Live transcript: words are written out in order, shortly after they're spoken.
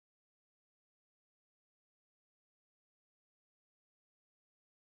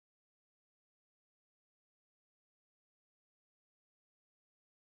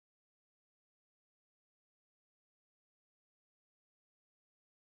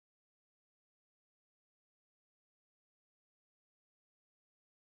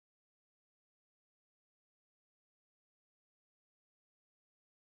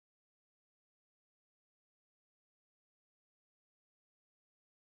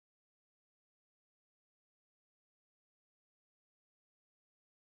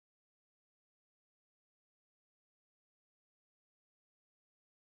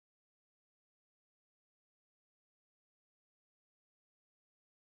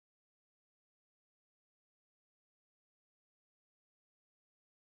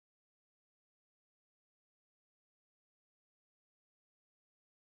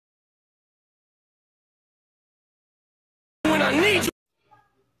I need you.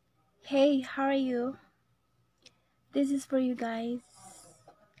 Hey, how are you? This is for you guys.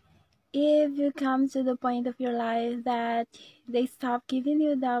 If you come to the point of your life that they stop giving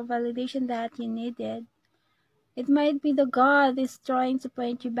you the validation that you needed, it might be the God is trying to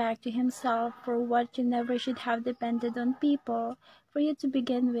point you back to Himself for what you never should have depended on people for you to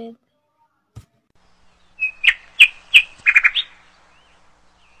begin with.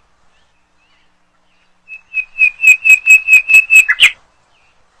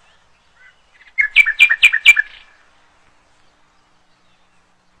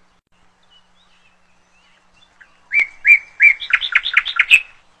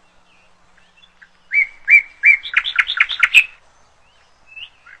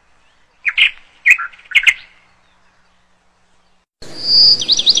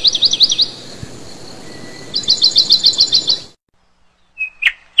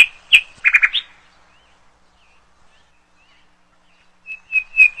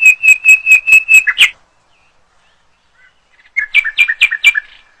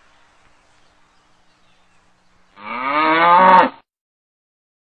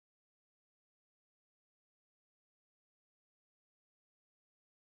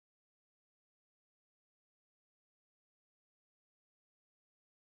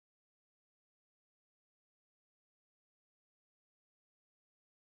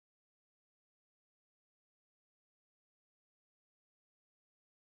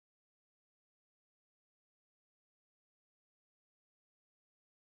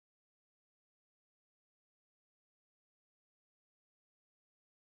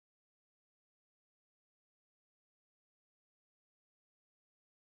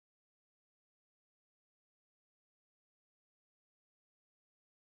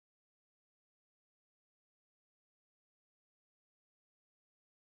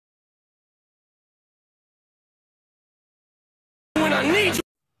 When I need you.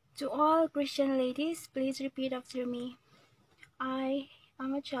 To all Christian ladies, please repeat after me. I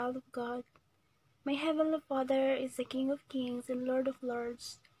am a child of God. My Heavenly Father is the King of Kings and Lord of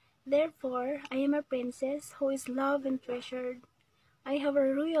Lords. Therefore, I am a princess who is loved and treasured. I have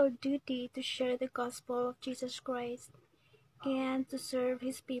a royal duty to share the gospel of Jesus Christ and to serve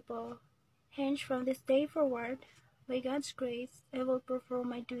His people. Hence, from this day forward, by God's grace, I will perform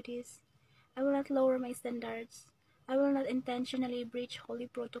my duties. I will not lower my standards. I will not intentionally breach holy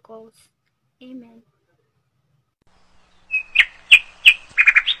protocols. Amen.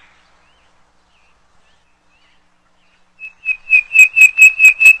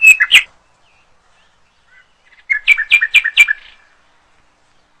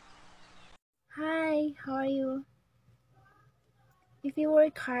 Hi, how are you? If you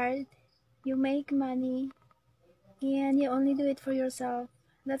work hard, you make money, and you only do it for yourself,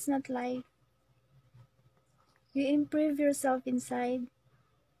 that's not life. You improve yourself inside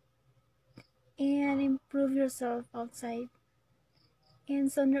and improve yourself outside.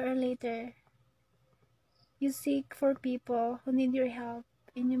 And sooner or later, you seek for people who need your help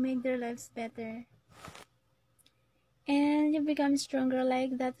and you make their lives better. And you become stronger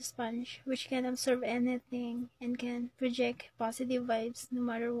like that sponge which can absorb anything and can project positive vibes no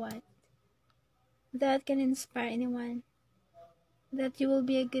matter what. That can inspire anyone. That you will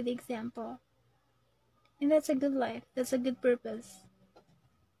be a good example. And that's a good life. That's a good purpose.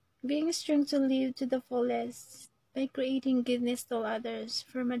 Being strong to live to the fullest by creating goodness to all others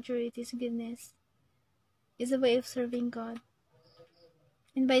for majority's goodness is a way of serving God.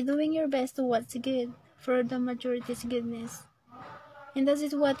 And by doing your best to what's good for the majority's goodness. And that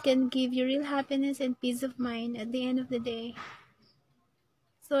is what can give you real happiness and peace of mind at the end of the day.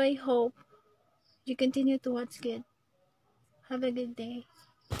 So I hope you continue to what's good. Have a good day.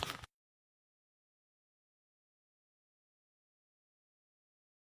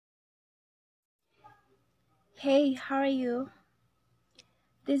 Hey, how are you?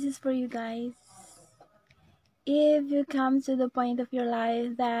 This is for you guys. If you come to the point of your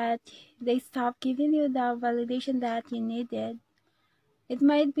life that they stop giving you the validation that you needed, it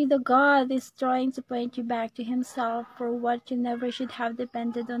might be the God is trying to point you back to Himself for what you never should have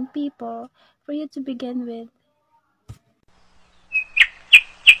depended on people for you to begin with.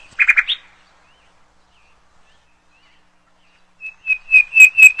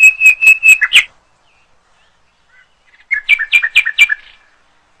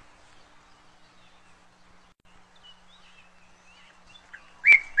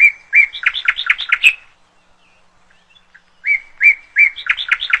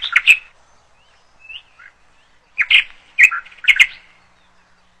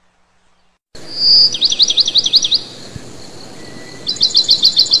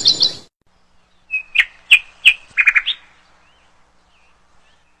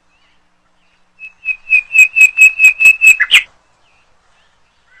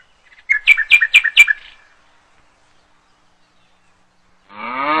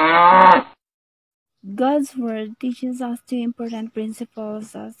 God's word teaches us two important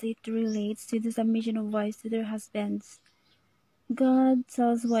principles as it relates to the submission of wives to their husbands. God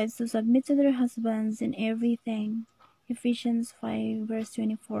tells wives to submit to their husbands in everything. Ephesians 5 verse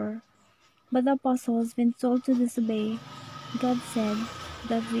 24. But the apostle has been told to disobey. God said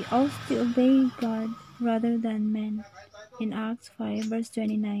that we ought to obey God rather than men in Acts 5 verse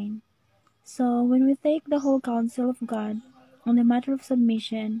 29. So when we take the whole counsel of God on the matter of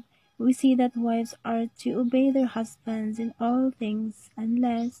submission, we see that wives are to obey their husbands in all things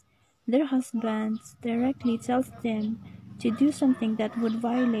unless their husbands directly tells them to do something that would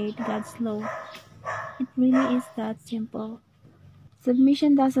violate God's law. It really is that simple.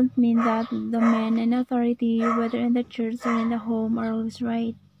 Submission doesn't mean that the men in authority, whether in the church or in the home, are always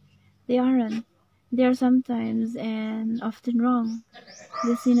right. They aren't. They are sometimes and often wrong.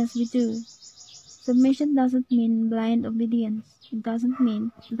 They sin as we do. Submission doesn't mean blind obedience. It doesn't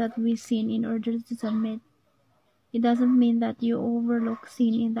mean that we sin in order to submit. It doesn't mean that you overlook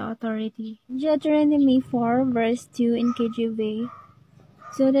sin in the authority. Deuteronomy 4 verse 2 in KJV.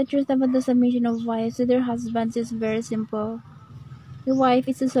 So the truth about the submission of wives to their husbands is very simple. The wife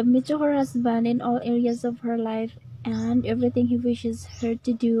is to submit to her husband in all areas of her life and everything he wishes her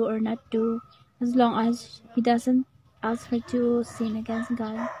to do or not do, as long as he doesn't ask her to sin against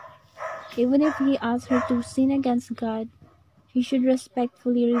God. Even if he asks her to sin against God, she should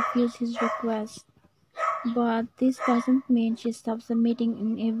respectfully refuse his request. But this doesn't mean she stops submitting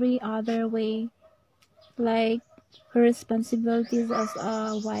in every other way, like her responsibilities as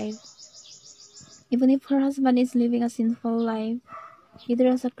a wife. Even if her husband is living a sinful life, either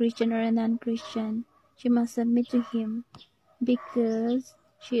as a Christian or a non-Christian, she must submit to him, because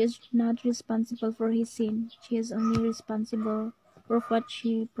she is not responsible for his sin. She is only responsible for what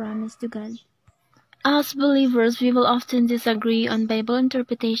she promised to God. As believers, we will often disagree on Bible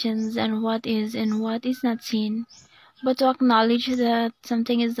interpretations and what is not sin. But to acknowledge that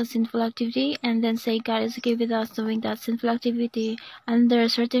something is a sinful activity and then say God is okay with us doing that sinful activity under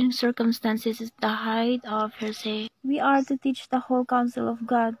certain circumstances is the height of heresy. We are to teach the whole counsel of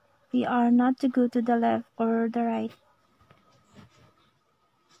God. We are not to go to the left or the right.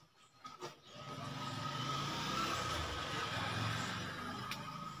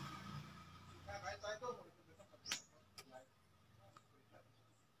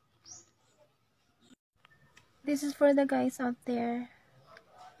 This is for the guys out there.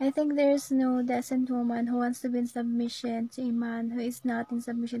 I think there is no decent woman who wants to be in submission to a man who is not in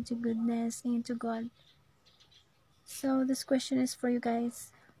submission to goodness and to God. So this question is for you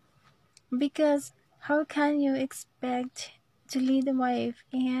guys. Because how can you expect to lead a wife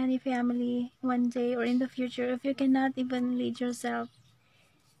and a family one day or in the future if you cannot even lead yourself?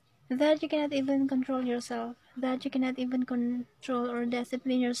 That you cannot even control yourself. That you cannot even control or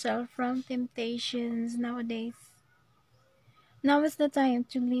discipline yourself from temptations nowadays. Now is the time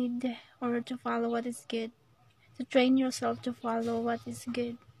to lead or to follow what is good. To train yourself to follow what is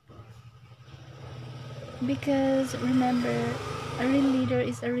good. Because remember, a real leader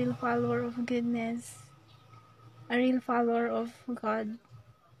is a real follower of goodness. A real follower of God.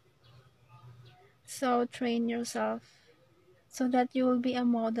 So train yourself so that you will be a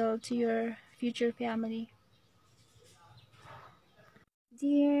model to your future family.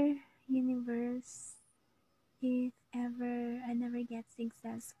 Dear universe, if ever I never get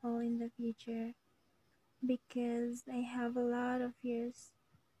successful in the future because I have a lot of fears,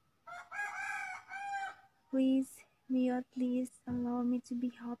 please may you at least allow me to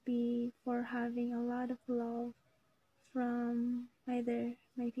be happy for having a lot of love from either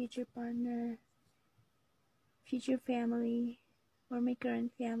my future partner, future family, or my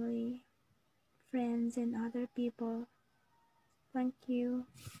current family, friends, and other people. Thank you.